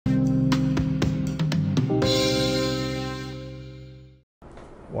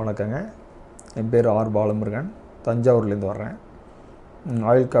வணக்கங்க. என் பேர் BALAMURUGAN. தஞ்சாவூர்லேருந்து வர்றேன்.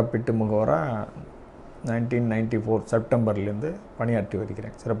 ஆயுள் காப்பீட்டு முகவராக 1994 செப்டம்பர்லேருந்து பணியாற்றி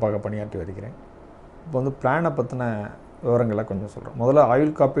வருகிறேன். சிறப்பாக பணியாற்றி வருகிறேன். இப்போ வந்து பிளானை பற்றின விவரங்களை கொஞ்சம் சொல்கிறேன். முதல்ல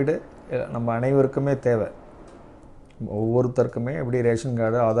ஆயுள் காப்பீடு நம்ம அனைவருக்குமே தேவை. ஒவ்வொருத்தருக்குமே எப்படி ரேஷன்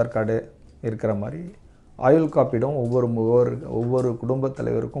கார்டு, ஆதார் கார்டு இருக்கிற மாதிரி ஆயுள் காப்பீடும் ஒவ்வொரு குடும்பத்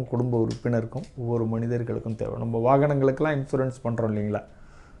தலைவருக்கும், குடும்ப உறுப்பினருக்கும், ஒவ்வொரு மனிதர்களுக்கும் தேவை. நம்ம வாகனங்களுக்கெல்லாம் இன்சூரன்ஸ் பண்ணுறோம் இல்லைங்களா?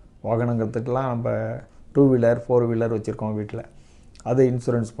 வாகனங்களுக்கெல்லாம் நம்ம 2 வீலர் 4 வீலர் வச்சுருக்கோம் வீட்டில், அது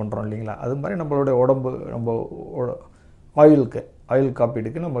இன்சூரன்ஸ் பண்ணுறோம் இல்லைங்களா? அது மாதிரி நம்மளுடைய உடம்பு, நம்ம ஆயுள்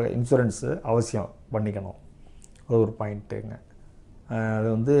காப்பீடுக்கு நம்ம இன்சூரன்ஸு அவசியம் பண்ணிக்கணும். அது ஒரு பாயிண்ட்டுங்க. அது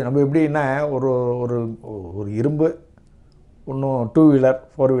வந்து நம்ம எப்படின்னா ஒரு ஒரு ஒரு இரும்பு, இன்னும் 2 வீலர்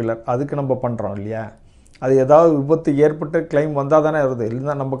 4 வீலர் அதுக்கு நம்ம பண்ணுறோம் இல்லையா? அது ஏதாவது விபத்து ஏற்பட்டு கிளைம் வந்தால் தானே வருது,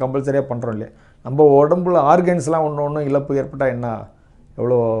 இல்லைன்னா நம்ம கம்பல்சரியாக பண்ணுறோம் இல்லையா? நம்ம உடம்புல ஆர்கன்ஸ்லாம் ஒன்று இழப்பு ஏற்பட்டால் என்ன,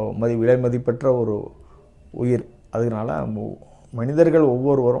 எவ்வளோ விலை மதிப்பெற்ற ஒரு உயிர். அதனால மனிதர்கள்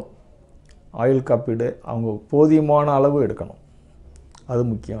ஒவ்வொருவரும் ஆயுள் காப்பீடு அவங்க போதியமான அளவு எடுக்கணும். அது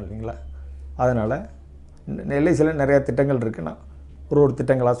முக்கியம் இல்லைங்களா? அதனால் எல்ஐசியில் நிறையா திட்டங்கள் இருக்குது. நான் ஒரு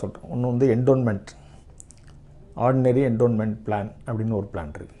திட்டங்களாக சொல்கிறேன். ஒன்று வந்து என்டோன்மெண்ட், ஆர்டினரி என்டோன்மெண்ட் பிளான் அப்படின்னு ஒரு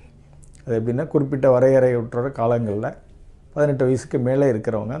பிளான் இருக்குது. அது எப்படின்னா குறிப்பிட்ட வரையறையுற்ற காலங்களில் 18 வயசுக்கு மேலே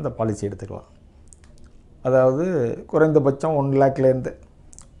இருக்கிறவங்க அந்த பாலிசி எடுத்துக்கலாம். அதாவது குறைந்தபட்சம் 1 லேக்லேருந்து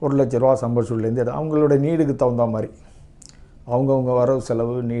 1 லட்ச ரூபா சம்பளத்துலேருந்து அவங்களோட நீடுக்கு தகுந்த மாதிரி அவங்கவுங்க வரவு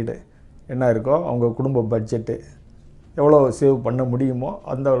செலவு நீடு என்ன இருக்கோ, அவங்க குடும்ப பட்ஜெட்டு எவ்வளோ சேவ் பண்ண முடியுமோ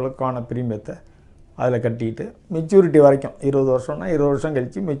அந்த அளவுக்கான பிரீமியத்தை அதில் கட்டிட்டு மெச்சூரிட்டி வரைக்கும் 20 வருஷம்னா 20 வருஷம்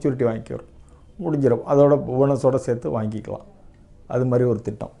கழித்து மெச்சூரிட்டி வாங்கிக்கிறோம், முடிஞ்சிடும். அதோட போனஸோடு சேர்த்து வாங்கிக்கலாம். அது மாதிரி ஒரு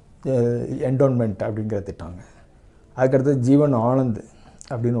திட்டம் என்டோன்மெண்ட் அப்படிங்கிற திட்டங்க. அதுக்கடுத்து ஜீவன் ஆனந்த்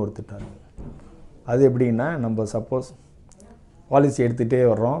அப்படின்னு ஒரு திட்டம். அது எப்படின்னா, நம்ம சப்போஸ் பாலிசி எடுத்துகிட்டே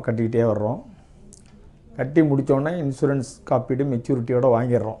வர்றோம், கட்டிக்கிட்டே வர்றோம், கட்டி முடித்தோடனே இன்சூரன்ஸ் காப்பீடு மெச்சூரிட்டியோடு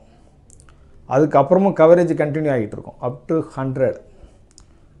வாங்கிடுறோம். அதுக்கப்புறமும் கவரேஜ் கண்டினியூ ஆகிட்டு இருக்கும். அப் டு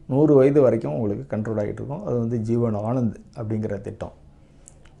 100 வயது வரைக்கும் உங்களுக்கு கண்ட்ரோல் ஆகிட்டு இருக்கும். அது வந்து ஜீவன் ஆனந்த் அப்படிங்கிற திட்டம்.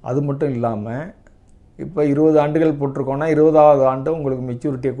 அது மட்டும் இல்லாமல் இப்போ 20 ஆண்டுகள் போட்டிருக்கோன்னா 20ஆவது ஆண்டு உங்களுக்கு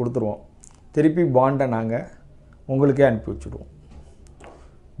மெச்சூரிட்டியை கொடுத்துருவோம். திருப்பி பாண்டை நாங்கள் உங்களுக்கே அனுப்பி வச்சுடுவோம்.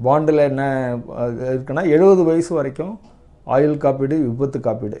 பாண்டில் என்ன இருக்குன்னா 70 வயசு வரைக்கும் ஆயுள் காப்பீடு, விபத்து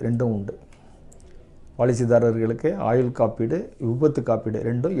காப்பீடு ரெண்டும் உண்டு. பாலிசிதாரர்களுக்கு ஆயுள் காப்பீடு, விபத்து காப்பீடு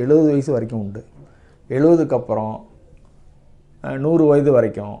ரெண்டும் 70 வயசு வரைக்கும் உண்டு. 70க்கு அப்புறம் 100 வயது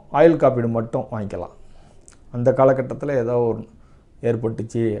வரைக்கும் ஆயுள் காப்பீடு மட்டும் வாங்கிக்கலாம். அந்த காலகட்டத்தில் ஏதோ ஒரு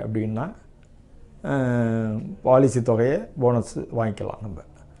ஏற்பட்டுச்சு அப்படின்னா பாலிசி தொகையை போனஸ் வாங்கிக்கலாம் நம்ம.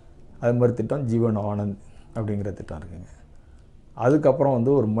 அது மாதிரி திட்டம் ஜீவன் ஆனந்த் அப்படிங்கிற திட்டம் இருக்குங்க. அதுக்கப்புறம்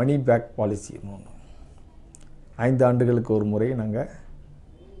வந்து ஒரு மணி பேக் பாலிசி ஒன்று. 5 ஆண்டுகளுக்கு ஒரு முறை நாங்கள்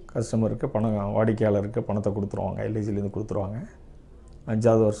கஸ்டமருக்கு வாடிக்கையாளருக்கு பணத்தை கொடுத்துருவாங்க. எல்ஐசிலேருந்து கொடுத்துருவாங்க.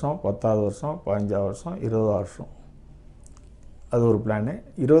 5ஆவது வருஷம், 10ஆவது வருஷம், 15ஆவது வருஷம், 20ஆவது வருஷம் அது ஒரு பிளானு.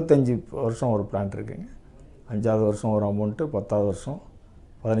 25 வருஷம் ஒரு பிளான் இருக்குங்க. 5ஆவது வருஷம் ஒரு அமௌண்ட்டு, 10ஆவது வருஷம்,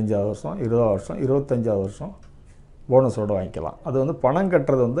 15ஆவது வருஷம், 20ஆவது வருஷம், 25ஆவது வருஷம் போனஸோடு வாங்கிக்கலாம். அது வந்து பணம்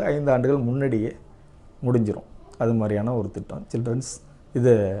கட்டுறது வந்து 5 ஆண்டுகள் முன்னாடியே முடிஞ்சிடும். அது மாதிரியான ஒரு திட்டம் சில்ட்ரன்ஸ்.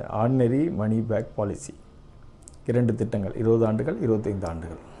 இது ஆர்டினரி மணி பேக் பாலிசி. 2 திட்டங்கள், 20 ஆண்டுகள் 25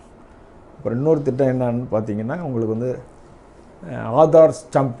 ஆண்டுகள். அப்புறம் இன்னொரு திட்டம் என்னன்னு பார்த்தீங்கன்னா, உங்களுக்கு வந்து ஆதார்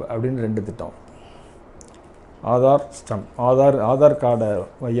ஸ்டம்ப் அப்படின்னு 2 திட்டம். ஆதார் ஸ்டம்ப், ஆதார் கார்டை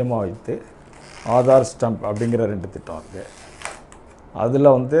மையமாக வைத்து ஆதார் ஸ்டம்ப் அப்படிங்கிற 2 திட்டம் இருக்குது.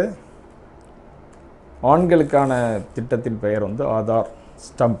 அதில் வந்து ஆண்களுக்கான திட்டத்தின் பெயர் வந்து ஆதார்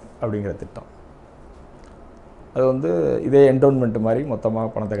ஸ்டம்ப் அப்படிங்கிற திட்டம். அது வந்து இதே என்டோன்மெண்ட் மாதிரி மொத்தமாக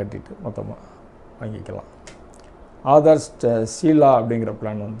பணத்தை கட்டிட்டு மொத்தமாக வாங்கிக்கலாம். ஆதார் சீலா அப்படிங்கிற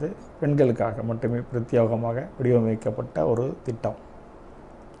பிளான் வந்து பெண்களுக்காக மட்டுமே பிரத்யேகமாக வடிவமைக்கப்பட்ட ஒரு திட்டம்.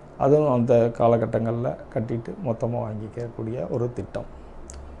 அதுவும் அந்த காலகட்டங்களில் கட்டிட்டு மொத்தமாக வாங்கிக்கக்கூடிய ஒரு திட்டம்.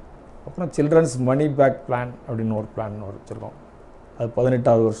 அப்புறம் சில்ட்ரன்ஸ் மணி பேக் பிளான் அப்படின்னு ஒரு பிளான் வச்சுருக்கோம். அது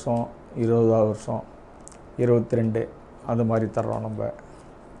 18ஆவது வருஷம், 20ஆவது வருஷம், 22 அந்த மாதிரி தர்றோம். நம்ம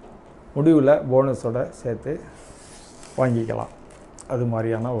முடிவில் போனஸோடு சேர்த்து வாங்கிக்கலாம். அது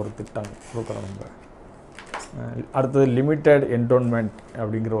மாதிரியான ஒரு திட்டம் கொடுக்குறோம் நம்ம. அடுத்தது லிமிட்டட் என்டோன்மெண்ட்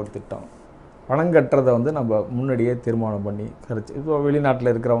அப்படிங்கிற ஒரு திட்டம். பணம் கட்டுறதை வந்து நம்ம முன்னாடியே தீர்மானம் பண்ணி கரைச்சி, இப்போ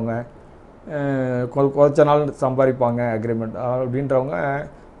வெளிநாட்டில் இருக்கிறவங்க கொஞ்ச நாள் சம்பாதிப்பாங்க அக்ரிமெண்ட் அப்படின்றவங்க,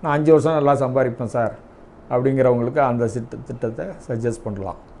 நான் 5 வருஷம் நல்லா சம்பாதிப்பேன் சார் அப்படிங்கிறவங்களுக்கு அந்த திட்டத்தை சஜஸ்ட்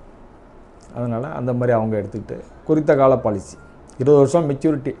பண்ணலாம். அதனால் அந்த மாதிரி அவங்க எடுத்துக்கிட்டு குறித்த கால பாலிசி 20 வருஷம்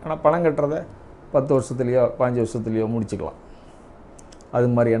மெச்சூரிட்டி, ஆனால் பணம் கட்டுறதை 10 வருஷத்துலேயோ 15 வருஷத்துலேயோ முடிச்சுக்கலாம். அது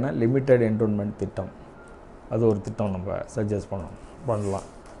மாதிரியான லிமிட்டட் என்டோன்மெண்ட் திட்டம், அது ஒரு திட்டம் நம்ம சஜஸ்ட் பண்ணலாம்.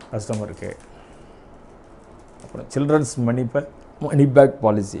 கஸ்டமருக்கு. அப்புறம் சில்ட்ரன்ஸ் மணி பேக்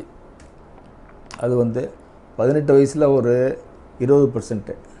பாலிசி, அது வந்து 18 வயசில் ஒரு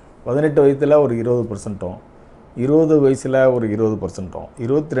 20%, 18 வயசில் ஒரு 20%, 20 வயசில் ஒரு 20%,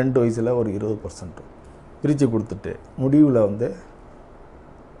 22 வயசில் ஒரு 20% பிரித்து கொடுத்துட்டு முடிவில் வந்து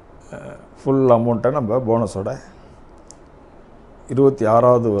ஃபுல் அமௌண்ட்டை நம்ம போனஸோட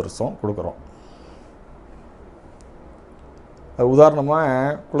 26வது வருஷம் கொடுக்குறோம்.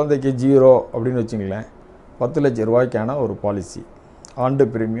 உதாரணமாக குழந்தைக்கு 0 அப்படின்னு வச்சுங்களேன், 10 லட்ச ரூபாய்க்கான ஒரு பாலிசி. ஆண்டு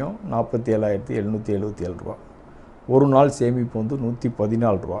பிரீமியம் 47,777 ரூபா. ஒரு நாள் சேமிப்பு வந்து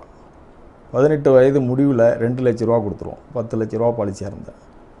 114 ரூபா. 18 வயது முடிவில் 2 லட்ச ரூபா கொடுத்துருவோம். 10 லட்ச ரூபா பாலிசியாக இருந்தால்.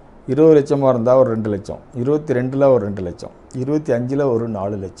 20 லட்சமாக இருந்தால் ஒரு 2 லட்சம், 22ல் ஒரு 2 லட்சம், 25ல் ஒரு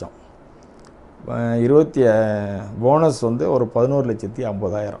 4 லட்சம், போனஸ் வந்து ஒரு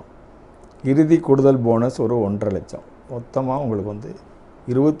 11,50,000. இறுதி கூடுதல் போனஸ் ஒரு 1,50,000 லட்சம். மொத்தமாக உங்களுக்கு வந்து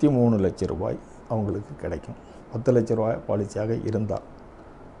 23 லட்ச ரூபாய் அவங்களுக்கு கிடைக்கும் 10 லட்ச ரூபாய் பாலிசியாக இருந்தால்.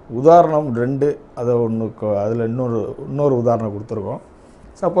 உதாரணம் 2, அதை அதில் இன்னொரு உதாரணம் கொடுத்துருக்கோம்.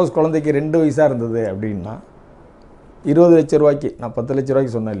 சப்போஸ் குழந்தைக்கு 2 வயசாக இருந்தது அப்படின்னா 20 லட்ச ரூபாய்க்கு, நான் 10 லட்ச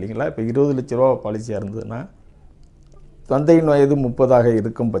ரூபாய்க்கு சொன்னேன் இல்லைங்களா, இப்போ 20 லட்ச ரூபா பாலிசியாக இருந்ததுன்னா தந்தையின் வயது 30ஆக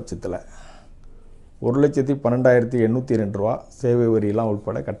இருக்கும் பட்சத்தில் 1,12,802 ரூபா சேவை வரியெல்லாம்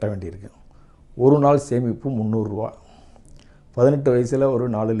உட்பட கட்ட வேண்டியிருக்கு. ஒரு நாள் சேமிப்பு 300 ரூபா. 18 வயசில் ஒரு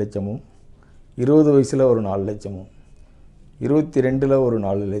 4 லட்சமும், 20 வயசில் ஒரு 4 லட்சமும், 22ல் ஒரு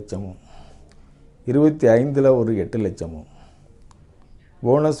 4 லட்சமும், 25ல் ஒரு 8 லட்சமும்,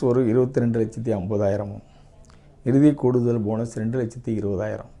 போனஸ் ஒரு 22,50,000, இறுதி கூடுதல் போனஸ்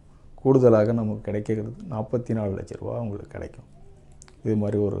 2,20,000. கூடுதலாக நமக்கு கிடைக்கிறது 44 லட்ச ரூபா உங்களுக்கு கிடைக்கும். இது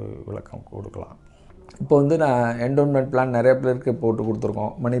மாதிரி ஒரு விளக்கம் கொடுக்கலாம். இப்போ வந்து நான் என்டோன்மெண்ட் பிளான் நிறைய பேருக்கு போட்டு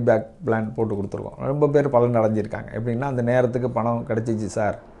கொடுத்துருக்கோம், மணி பேக் பிளான் போட்டு கொடுத்துருக்கோம். ரொம்ப பேர் பலன் அடைஞ்சிருக்காங்க. எப்படின்னா, அந்த நேரத்துக்கு பணம் கிடச்சிச்சு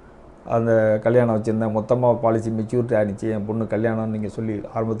சார், அந்த கல்யாணம் வச்சுருந்தேன், மொத்தமாக பாலிசி மெச்சூரிட்டி ஆகிடுச்சு, என் பொண்ணு கல்யாணம்னு நீங்கள் சொல்லி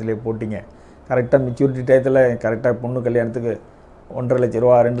ஆரம்பத்திலே போட்டிங்க, கரெக்டாக மெச்சூரிட்டி டயத்தில் கரெக்டாக பொண்ணு கல்யாணத்துக்கு 1,50,000 லட்ச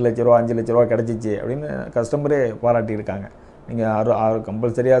ரூபா, 2 லட்ச ரூபா, 5 லட்ச ரூபா கிடச்சிச்சு அப்படின்னு கஸ்டமரே பாராட்டியிருக்காங்க. நீங்கள்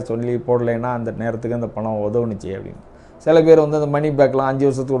கம்பல்சரியாக சொல்லி போடலைன்னா அந்த நேரத்துக்கு அந்த பணம் உதவுனுச்சு அப்படின்னு. சில பேர் வந்து அந்த மணி பேக்லாம் 5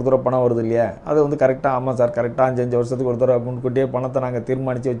 வருஷத்துக்கு ஒரு தடவை பணம் வருது இல்லையா, அது வந்து கரெக்டாக, ஆமாம் சார் கரெக்டாக 5 வருஷத்துக்கு ஒரு தடவை முன்கூட்டியே பணத்தை நாங்கள்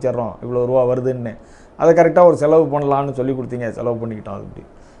தீர்மானித்து வச்சிடறோம், இவ்வளோ ரூபா வருதுன்னு, அதை கரெக்டாக ஒரு செலவு பண்ணலான்னு சொல்லி கொடுத்தீங்க, செலவு பண்ணிக்கிட்டோம் அது அப்படி.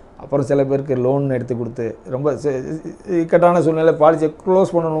 அப்புறம் சில பேருக்கு லோன் எடுத்து கொடுத்து ரொம்ப இக்கட்டான சூழ்நிலை பாலிசியை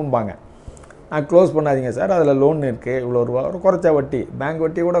க்ளோஸ் பண்ணணும்பாங்க. க்ளோஸ் பண்ணாதீங்க சார், அதில் லோன் இருக்குது, இவ்வளோ ரூபா, ஒரு குறைச்ச வட்டி, பேங்க்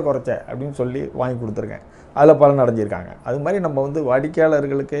வட்டி கூட குறைச்ச அப்படின்னு சொல்லி வாங்கி கொடுத்துருக்கேன், அதில் பலன் அடைஞ்சிருக்காங்க. அது மாதிரி நம்ம வந்து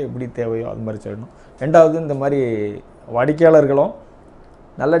வாடிக்கையாளர்களுக்கு எப்படி தேவையோ அது மாதிரி சொல்லணும். ரெண்டாவது, இந்த மாதிரி வாடிக்கையாளர்களும்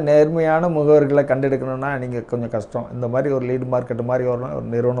நல்ல நேர்மையான முகவர்களை கண்டெடுக்கணும்னா நீங்கள் கொஞ்சம் கஷ்டம். இந்த மாதிரி ஒரு லீடு மார்க்கெட்டு மாதிரி ஒரு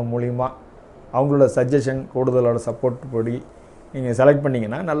நிறுவனம் மூலிமா அவங்களோட சஜஷன், கூடுதலோட சப்போர்ட் படி நீங்கள் செலக்ட்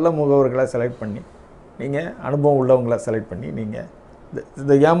பண்ணிங்கன்னா, நல்ல முகவர்களை செலக்ட் பண்ணி நீங்கள் அனுபவம் உள்ளவங்களை செலக்ட் பண்ணி நீங்கள்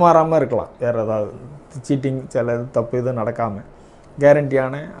இதை ஏமாறாமல் இருக்கலாம். வேறு ஏதாவது சீட்டிங், சில தப்பு எதுவும் நடக்காமல்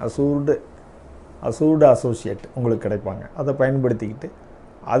கேரண்டியான அசூர்டு அசோசியேட் உங்களுக்கு கிடைப்பாங்க. அதை பயன்படுத்திக்கிட்டு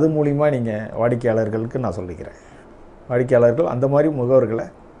அது மூலிமா நீங்கள் வாடிக்கையாளர்களுக்கு நான் சொல்லிக்கிறேன், வாடிக்கையாளர்கள் அந்த மாதிரி முகவர்களை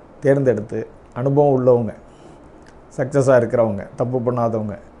தேர்ந்தெடுத்து அனுபவம் உள்ளவங்க, சக்ஸஸாக இருக்கிறவங்க, தப்பு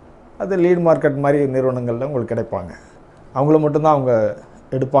பண்ணாதவங்க, அது லீட் மார்க்கெட் மாதிரி நிறுவனங்களில் உங்களுக்கு கிடைப்பாங்க. அவங்கள மட்டும்தான் அவங்க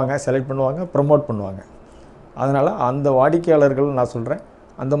எடுப்பாங்க, செலக்ட் பண்ணுவாங்க, ப்ரமோட் பண்ணுவாங்க. அதனால் அந்த வாடிக்கையாளர்கள் நான் சொல்கிறேன்,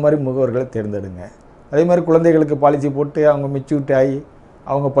 அந்த மாதிரி முகவர்களை தேர்ந்தெடுங்க. அதே மாதிரி குழந்தைகளுக்கு பாலிசி போட்டு அவங்க மெச்சூரிட்டி ஆகி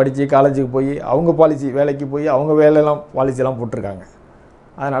அவங்க படித்து காலேஜுக்கு போய் அவங்க பாலிசி வேலைக்கு போய் அவங்க வேலையெல்லாம் பாலிசியெல்லாம் போட்டிருக்காங்க.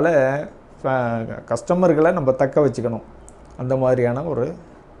 அதனால் கஸ்டமர்களை நம்ம தக்க வச்சுக்கணும். அந்த மாதிரியான ஒரு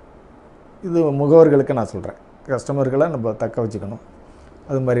முகவர்களுக்கு நான் சொல்கிறேன், கஸ்டமர்களை நம்ம தக்க வச்சுக்கணும்,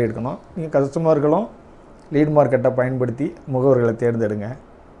 அது மாதிரி இருக்கணும். நீங்கள் கஸ்டமர்களும் லீட் மார்க்கெட்டை பயன்படுத்தி முகவர்களை தேர்ந்தெடுங்க,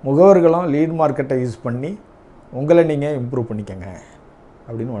 முகவர்களும் லீட் மார்க்கெட்டை யூஸ் பண்ணி உங்களை நீங்கள் இம்ப்ரூவ் பண்ணிக்கங்க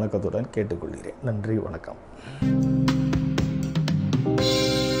அப்படின்னு வணக்கத்துடன் கேட்டுக்கொள்கிறேன். நன்றி, வணக்கம்.